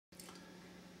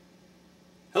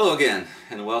Hello again,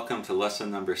 and welcome to lesson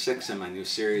number 6 in my new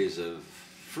series of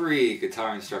free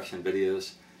guitar instruction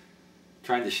videos.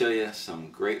 Trying to show you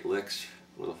some great licks,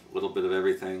 a little bit of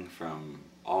everything from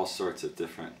all sorts of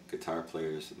different guitar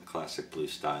players in the classic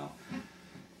blues style.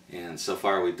 And so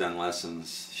far we've done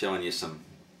lessons showing you some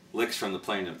licks from the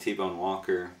playing of T-Bone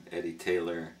Walker, Eddie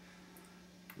Taylor,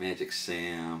 Magic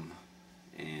Sam,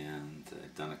 and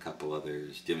I've done a couple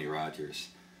others, Jimmy Rogers.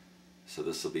 So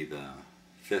this will be the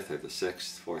 5th or the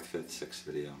 6th, 4th, 5th, 6th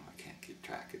video. I can't keep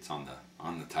track. It's on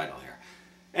the title here.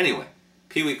 Anyway,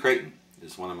 Pee Wee Crayton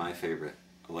is one of my favorite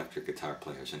electric guitar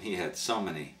players, and he had so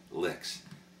many licks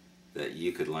that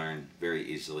you could learn very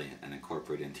easily and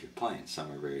incorporate into your playing.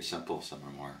 Some are very simple, some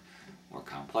are more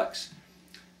complex.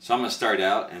 So I'm going to start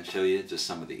out and show you just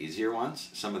some of the easier ones.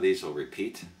 Some of these will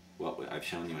repeat what I've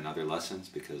shown you in other lessons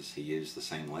because he used the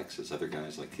same licks as other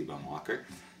guys like T-Bone Walker.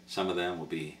 Some of them will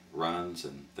be runs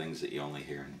and things that you only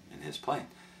hear in his playing.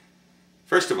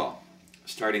 First of all,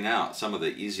 starting out, some of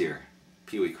the easier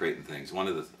Pee Wee Crayton things. One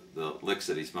of the licks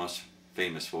that he's most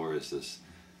famous for is this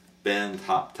bend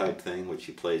hop type thing, which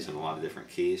he plays in a lot of different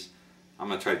keys. I'm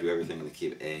going to try to do everything in the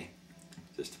key of A,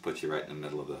 just to put you right in the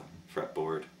middle of the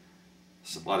fretboard.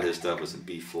 So a lot of his stuff was in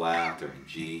B flat or in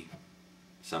G,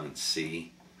 some in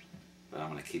C, but I'm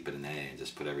going to keep it in A and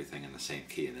just put everything in the same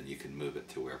key, and then you can move it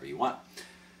to wherever you want.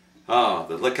 Oh,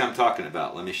 the lick I'm talking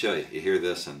about, let me show you. You hear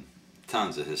this in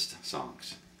tons of his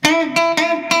songs.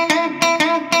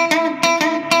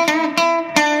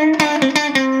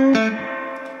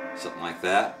 Something like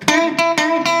that.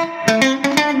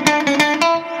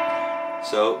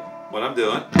 So, what I'm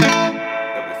doing,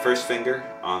 got my first finger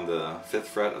on the 5th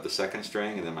fret of the 2nd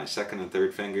string, and then my 2nd and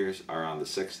 3rd fingers are on the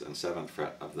 6th and 7th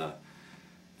fret of the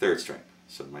 3rd string.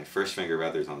 So my first finger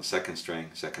rather is on the 2nd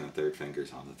string, 2nd and 3rd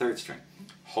fingers on the 3rd string.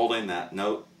 Holding that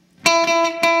note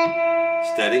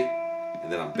steady,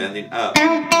 and then I'm bending up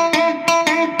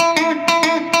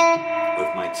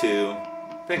with my 2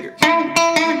 fingers. And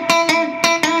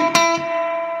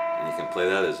you can play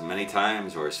that as many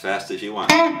times or as fast as you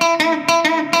want.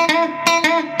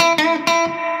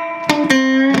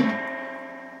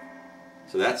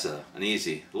 So that's an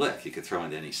easy lick. You could throw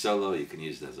into any solo, you can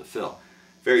use it as a fill.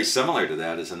 Very similar to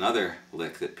that is another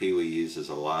lick that Pee Wee uses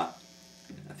a lot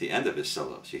at the end of his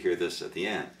solos. You hear this at the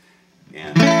end.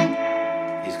 And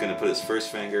he's going to put his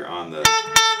first finger on the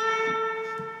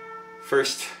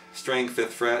 1st string, 5th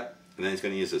fret, and then he's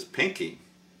going to use his pinky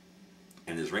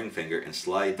and his ring finger and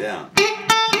slide down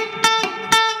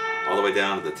all the way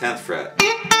down to the 10th fret.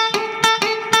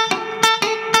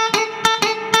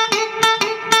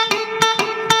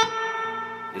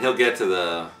 And he'll get to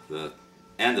the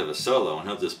end of a solo and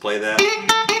he'll just play that,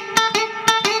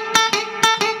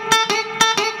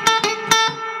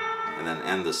 and then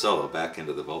end the solo back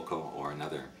into the vocal or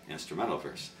another instrumental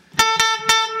verse.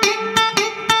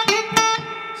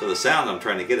 So the sound I'm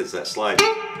trying to get is that slide. Then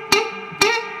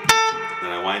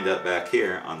I wind up back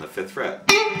here on the 5th fret.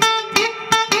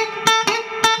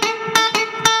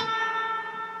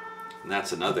 And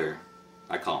that's another,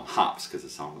 I call them hops because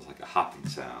it's almost like a hopping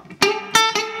sound.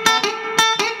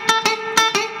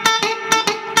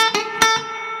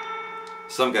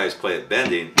 Some guys play it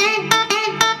bending.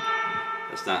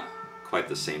 That's not quite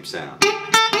the same sound.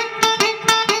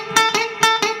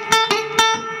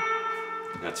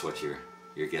 That's what you're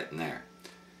getting there.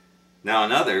 Now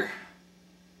another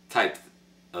type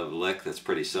of lick that's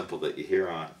pretty simple that you hear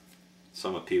on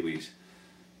some of Pee Wee's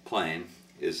playing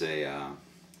is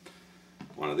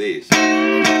one of these.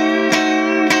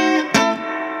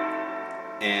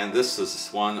 And this is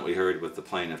one that we heard with the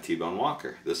playing of T-Bone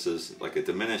Walker. This is like a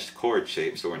diminished chord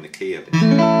shape, so we're in the key of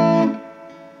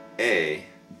A.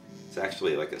 It's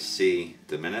actually like a C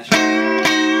diminished. And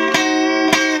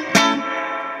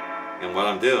what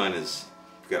I'm doing is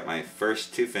I've got my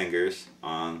first 2 fingers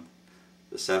on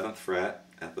the 7th fret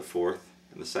at the 4th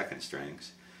and the 2nd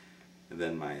strings. And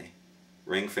then my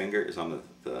ring finger is on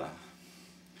the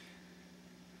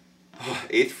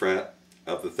 8th fret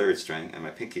of the 3rd string, and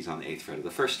my pinky's on the 8th fret of the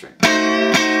 1st string.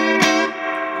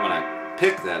 And when I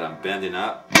pick that, I'm bending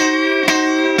up.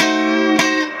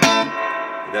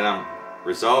 And then I'm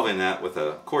resolving that with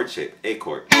a chord shape, A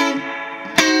chord. And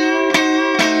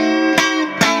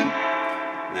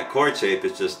that chord shape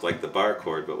is just like the bar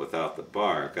chord, but without the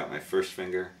bar. I've got my first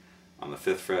finger on the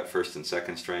 5th fret, 1st and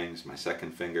 2nd strings, my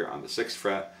 2nd finger on the 6th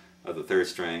fret of the 3rd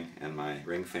string, and my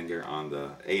ring finger on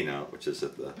the A note, which is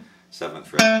at the 7th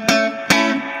fret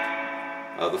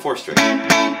of the 4th string. So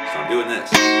I'm doing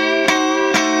this.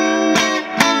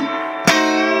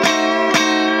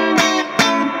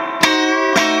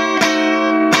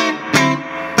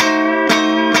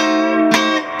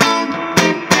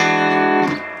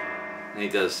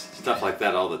 does stuff like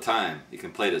that all the time. You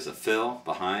can play it as a fill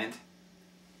behind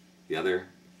the other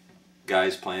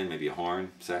guys playing, maybe a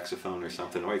horn, saxophone or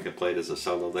something, or you can play it as a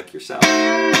solo lick yourself.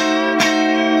 Then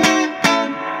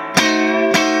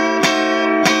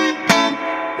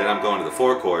I'm going to the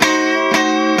 4 chord.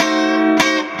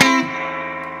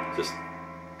 Just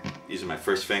using my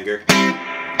first finger,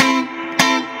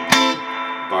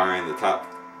 barring the top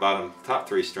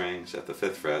 3 strings at the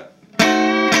 5th fret.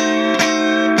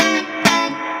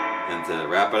 And to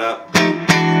wrap it up,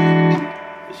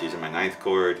 just using my 9th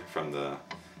chord from the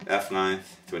F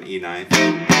 9th to an E 9th,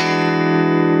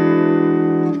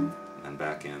 and then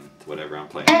back in to whatever I'm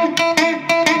playing.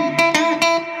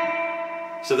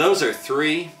 So those are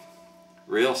 3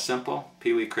 real simple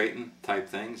Pee Wee Crayton type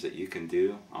things that you can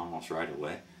do almost right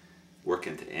away. Work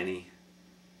into any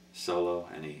solo,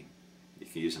 you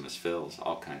can use them as fills,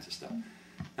 all kinds of stuff.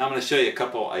 Now I'm going to show you a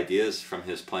couple ideas from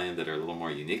his playing that are a little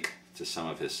more unique to some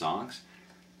of his songs.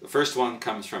 The first one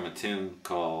comes from a tune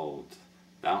called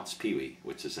Bounce Pee Wee,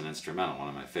 which is an instrumental, one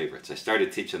of my favorites. I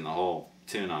started teaching the whole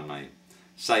tune on my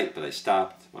site, but I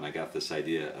stopped when I got this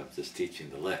idea of just teaching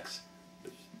the licks,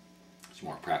 which is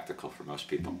more practical for most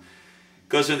people. It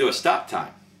goes into a stop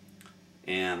time,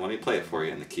 and let me play it for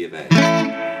you in the key of A.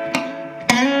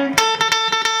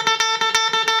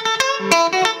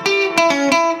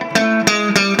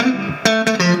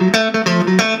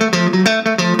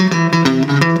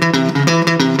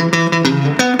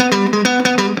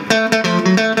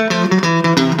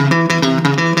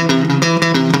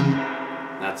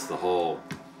 That's the whole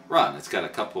run. It's got a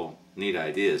couple neat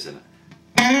ideas in it.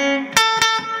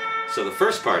 So the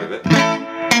first part of it,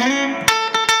 I'm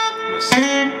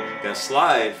going to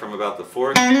slide from about the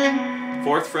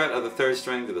 4th fret of the 3rd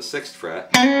string to the 6th fret.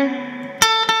 And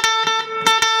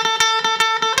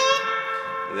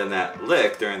then that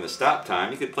lick during the stop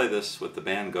time, you could play this with the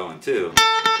band going too.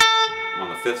 I'm on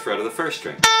the 5th fret of the 1st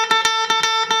string.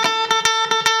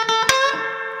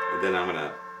 And then I'm going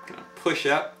to push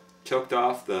up, choked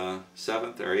off the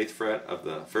 7th or 8th fret of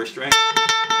the 1st string.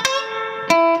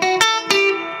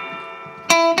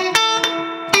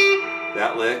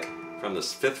 That lick from the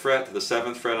 5th fret to the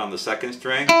 7th fret on the 2nd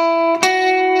string,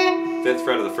 5th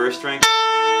fret of the 1st string,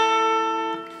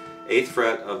 8th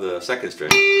fret of the 2nd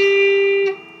string.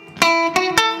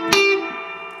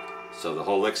 So the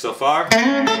whole lick so far.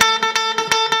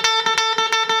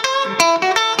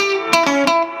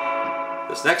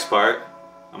 This next part,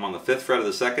 I'm on the 5th fret of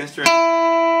the 2nd string,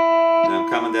 and I'm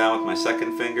coming down with my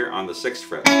 2nd finger on the 6th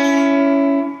fret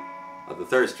of the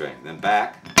 3rd string, then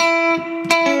back.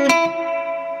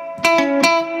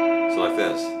 So like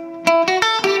this.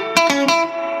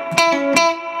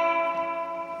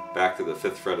 Back to the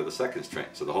 5th fret of the 2nd string.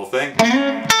 So the whole thing.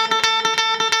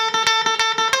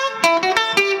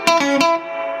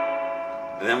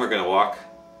 And then we're going to walk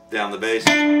down the bass.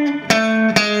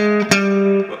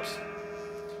 Whoops.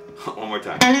 One more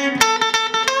time.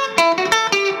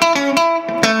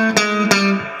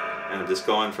 And I'm just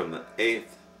going from the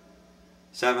 8th,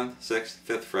 7th, 6th,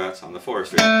 5th frets on the 4th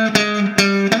string.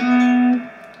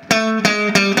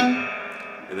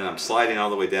 And then I'm sliding all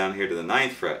the way down here to the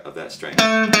 9th fret of that string.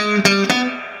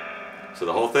 So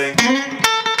the whole thing.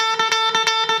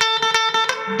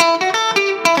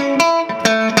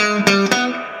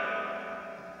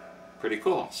 Pretty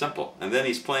cool, simple. And then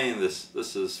he's playing this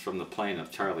is from the playing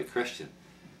of Charlie Christian.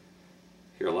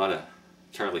 Hear a lot of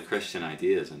Charlie Christian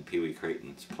ideas in Pee Wee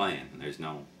Crayton's playing, and there's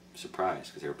no surprise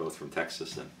because they were both from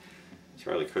Texas, and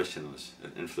Charlie Christian was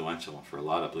influential for a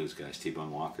lot of blues guys,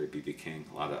 T-Bone Walker, B.B. King,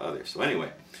 a lot of others. So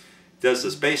anyway, does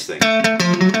this bass thing.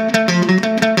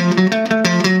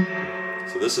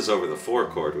 So this is over the 4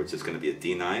 chord, which is going to be a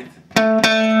D9.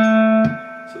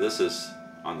 So this is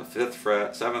on the 5th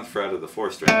fret, 7th fret of the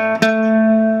 4th string.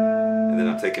 And then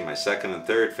I'm taking my 2nd and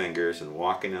 3rd fingers and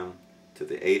walking them to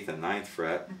the 8th and 9th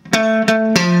fret of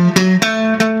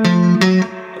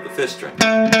the 5th string.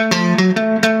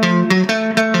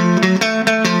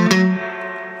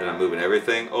 Then I'm moving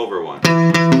everything over one.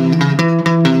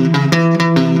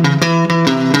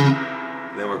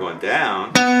 And then we're going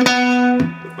down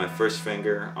with my first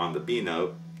finger on the B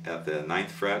note at the 9th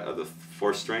fret of the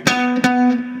 4th string.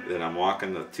 Then I'm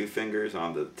walking the 2 fingers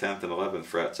on the 10th and 11th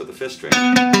frets of the 5th string.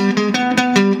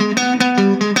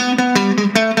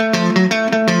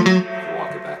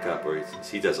 Walk it back up, where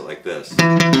he does it like this. And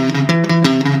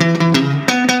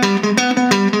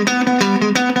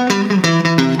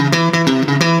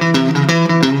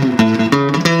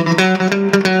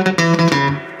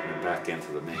back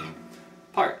into the main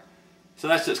part. So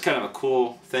that's just kind of a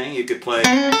cool thing you could play.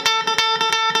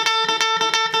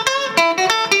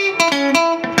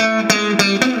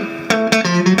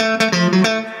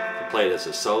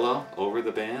 solo over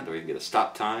the band, or you can get a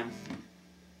stop time,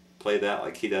 play that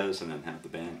like he does, and then have the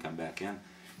band come back in.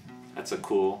 That's a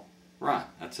cool run.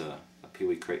 That's a Pee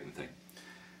Wee Crayton thing.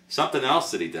 Something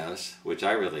else that he does, which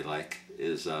I really like,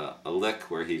 is a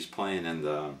lick where he's playing in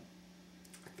the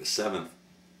seventh,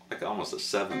 like almost a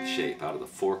seventh shape out of the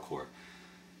 4 chord.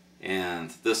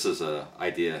 And this is an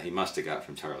idea he must have got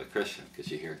from Charlie Christian,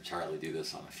 because you hear Charlie do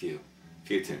this on a few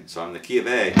tunes. So I'm in the key of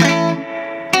A.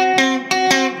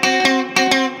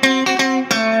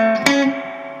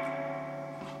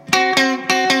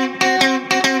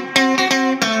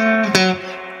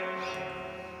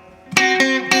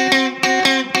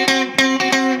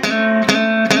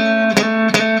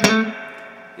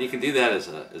 You can do that as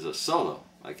a solo,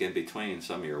 like in between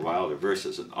some of your wilder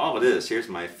verses. And all it is, here's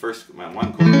my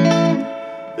 1 chord.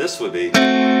 This would be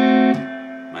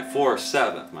my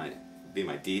 4/7, be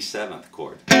my D7th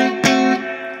chord.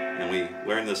 And we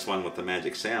learned this one with the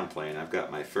magic sound playing. I've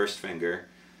got my 1st finger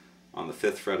on the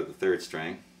 5th fret of the 3rd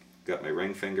string, got my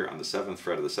ring finger on the 7th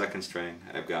fret of the 2nd string,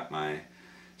 I've got my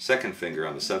 2nd finger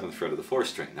on the 7th fret of the 4th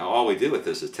string. Now all we do with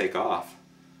this is take off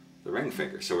the ring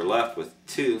finger, so we're left with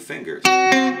 2 fingers.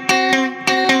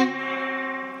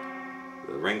 The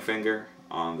ring finger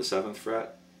on the 7th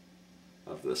fret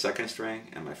of the 2nd string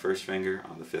and my 1st finger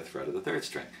on the 5th fret of the 3rd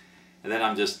string. And then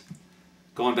I'm just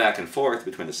going back and forth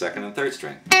between the 2nd and 3rd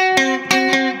string,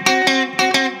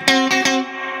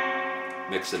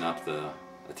 mixing up the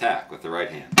attack with the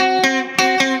right hand.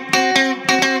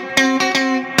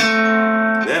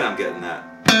 Then I'm getting that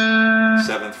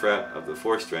 7th fret of the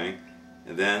 4th string,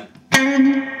 and then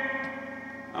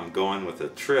I'm going with a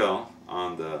trill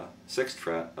on the 6th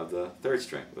fret of the 3rd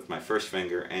string with my 1st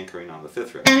finger anchoring on the 5th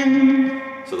fret.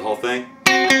 So the whole thing,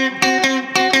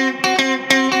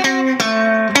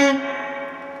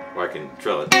 or I can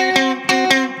trill it,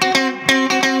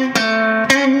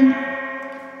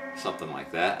 something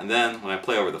like that. And then when I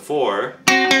play over the 4,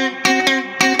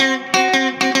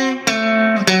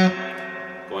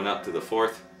 going up to the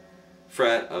 4th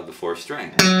fret of the 4th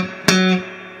string.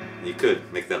 You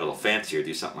could make that a little fancier,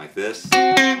 do something like this.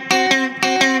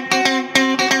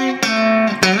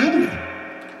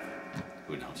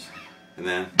 Who knows? And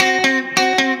then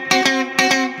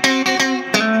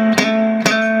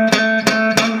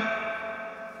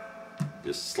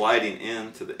just sliding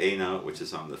into the A note, which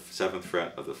is on the 7th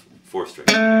fret of the 4th string.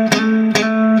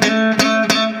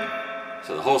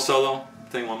 So the whole solo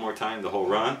thing one more time, the whole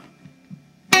run.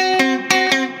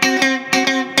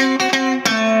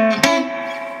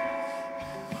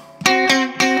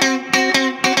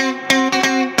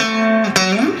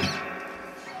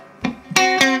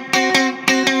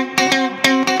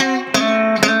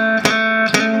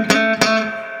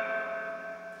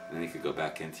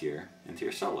 Into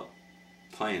your solo.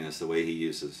 Playing is the way he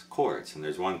uses chords, and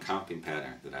there's one comping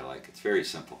pattern that I like. It's very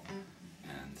simple,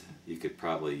 and you could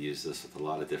probably use this with a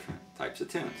lot of different types of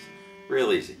tunes.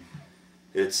 Real easy.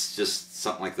 It's just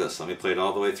something like this. Let me play it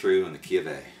all the way through in the key of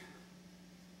A.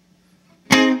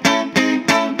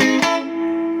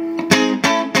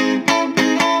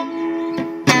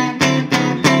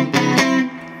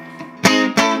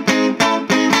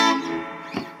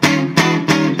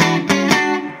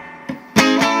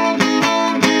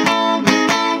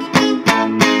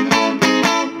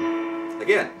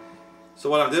 Again, so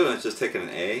what I'm doing is just taking an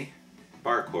A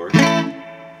bar chord,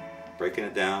 breaking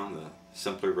it down, the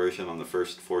simpler version on the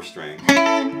first 4 strings.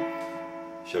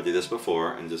 Showed you this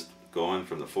before, and just going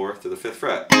from the 4th to the 5th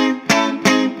fret.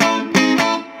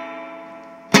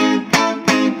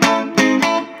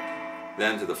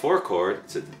 Then to the 4 chord,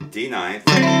 it's a D9th.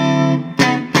 If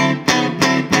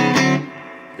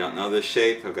you don't know this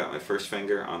shape, I've got my 1st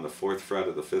finger on the 4th fret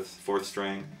of the 4th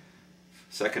string,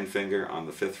 2nd finger on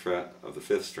the 5th fret of the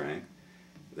 5th string.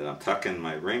 Then I'm tucking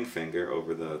my ring finger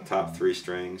over the top 3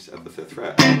 strings at the 5th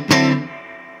fret.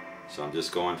 So I'm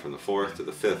just going from the 4th to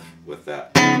the 5th with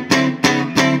that.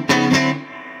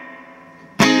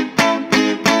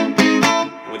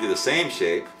 And we do the same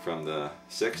shape from the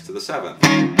 6th to the 7th.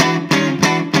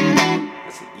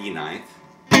 That's an E9th.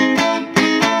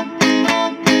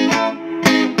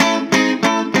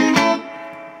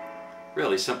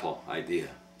 Really simple idea,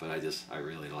 but I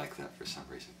really like that for some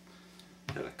reason.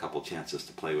 Had a couple chances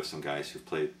to play with some guys who've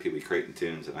played Pee Wee Crayton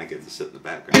tunes, and I get to sit in the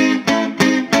background.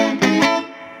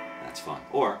 That's fun.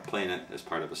 Or playing it as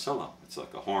part of a solo. It's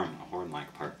like a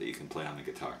horn-like part that you can play on the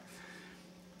guitar.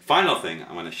 Final thing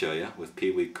I'm going to show you with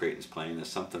Pee Wee Crayton's playing is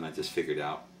something I just figured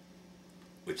out,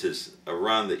 which is a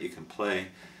run that you can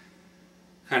play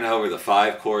kind of over the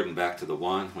 5 chord and back to the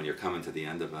 1 when you're coming to the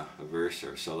end of a verse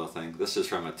or a solo thing. This is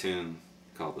from a tune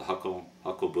called the Huckle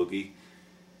Boogie.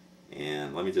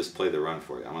 And let me just play the run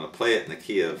for you. I'm going to play it in the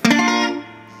key of,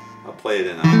 I'll play it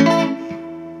in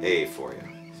A for you.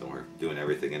 So we're doing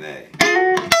everything in A.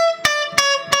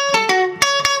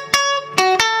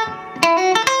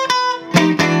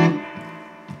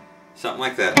 Something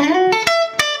like that.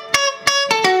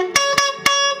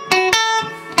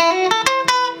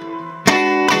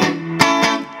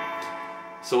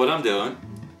 So what I'm doing,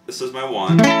 this is my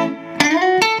 1.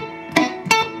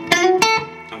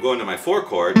 I'm going to my 4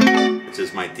 chord, which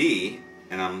is my D,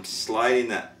 and I'm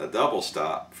sliding a double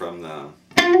stop from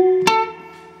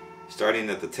starting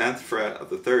at the 10th fret of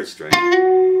the 3rd string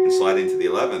and sliding to the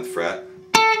 11th fret.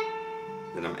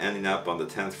 Then I'm ending up on the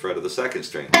 10th fret of the 2nd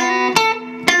string.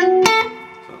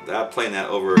 So I'm playing that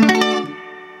over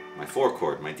my 4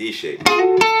 chord, my D shape.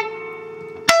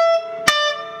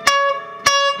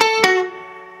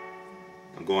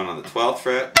 I'm going on the 12th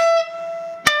fret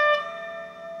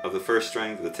of the 1st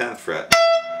string to the 10th fret,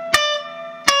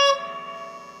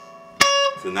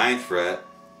 to the 9th fret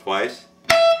twice,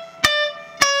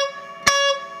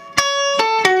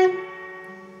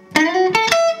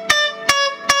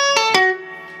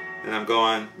 and I'm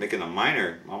going, making a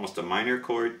minor, almost a minor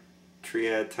chord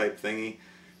triad type thingy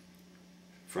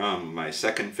from my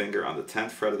 2nd finger on the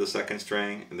 10th fret of the 2nd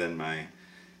string, and then my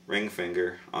ring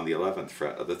finger on the 11th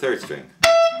fret of the 3rd string.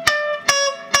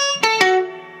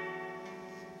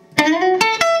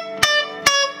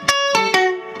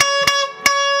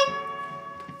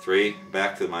 Three,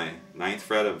 back to my 9th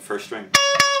fret of the 1st string.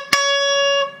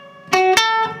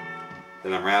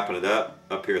 Then I'm wrapping it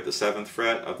up here at the 7th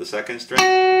fret of the 2nd string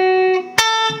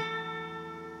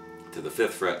to the 5th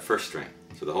fret 1st string.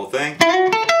 So the whole thing.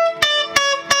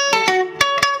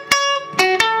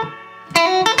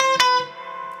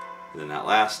 And then that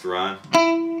last run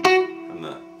from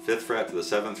the 5th fret to the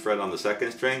 7th fret on the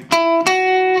 2nd string,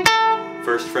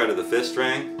 1st fret of the 5th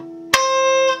string,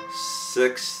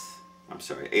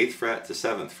 8th fret to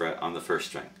 7th fret on the 1st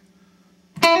string.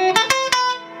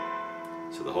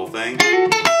 So the whole thing.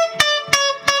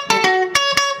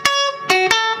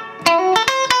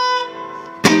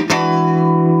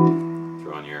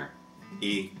 Throw on your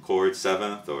E chord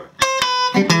 7th or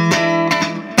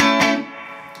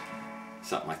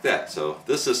something like that. So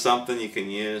this is something you can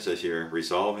use as you're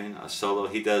resolving a solo.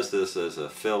 He does this as a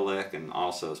fill lick and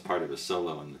also as part of his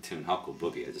solo in the tune Huckle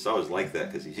Boogie. I just always like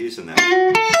that because he's using that,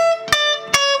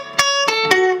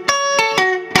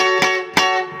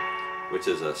 which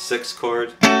is a 6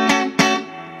 chord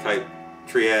type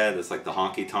triad. It's like the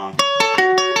honky tonk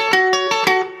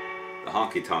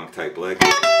type lick.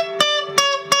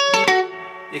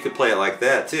 You could play it like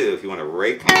that too if you want to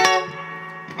rake.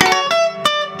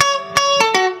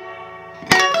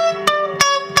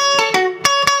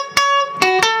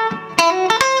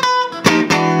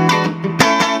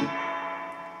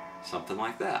 Something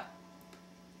like that.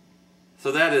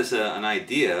 So that is an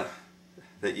idea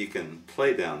that you can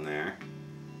play down there.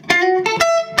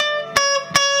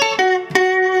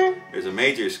 There's a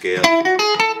major scale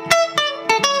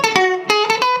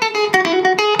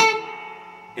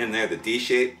in there, the D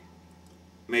shape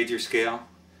major scale,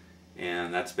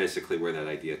 and that's basically where that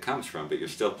idea comes from, but you're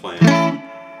still playing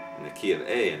in the key of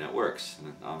A and it works.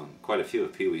 And on quite a few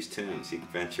of Pee Wee's tunes he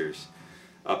ventures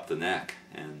up the neck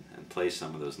and plays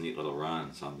some of those neat little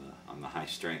runs on the high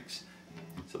strings.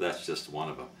 So that's just one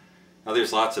of them. Now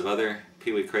there's lots of other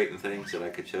Pee Wee Crayton things that I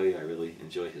could show you. I really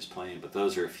enjoy his playing, but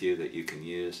those are a few that you can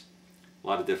use a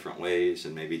lot of different ways,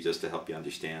 and maybe just to help you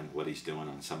understand what he's doing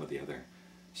on some of the other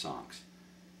songs.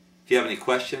 If you have any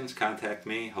questions, contact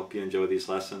me. Hope you enjoy these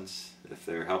lessons. If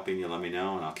they're helping you, let me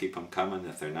know and I'll keep them coming.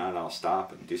 If they're not, I'll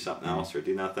stop and do something else or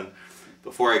do nothing.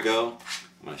 Before I go,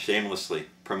 I'm going to shamelessly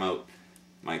promote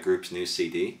my group's new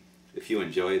CD. If you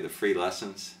enjoy the free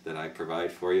lessons that I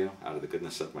provide for you out of the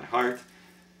goodness of my heart,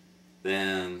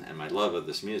 then, and my love of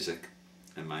this music,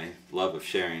 and my love of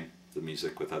sharing the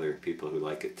music with other people who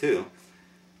like it too,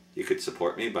 you could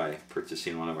support me by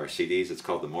purchasing one of our CDs. It's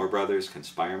called The Moore Brothers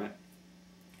Conspirement,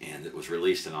 and it was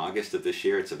released in August of this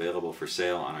year. It's available for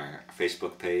sale on our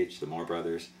Facebook page, The Moore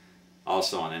Brothers,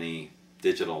 also on any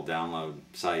digital download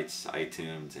sites,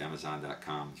 iTunes,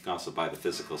 Amazon.com. You can also buy the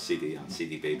physical CD on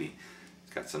CD Baby.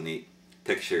 It's got some neat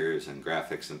pictures and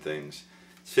graphics and things.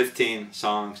 It's 15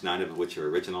 songs, 9 of which are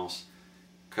originals,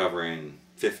 covering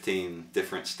 15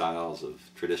 different styles of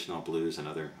traditional blues and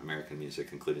other American music,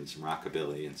 including some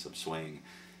rockabilly and some swing,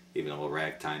 even a little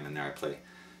ragtime in there. I play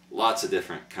lots of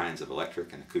different kinds of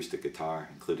electric and acoustic guitar,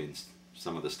 including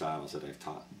some of the styles that I've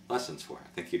taught lessons for. I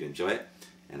think you'd enjoy it,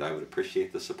 and I would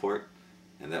appreciate the support,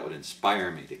 and that would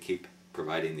inspire me to keep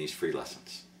providing these free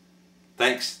lessons.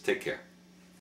 Thanks. Take care.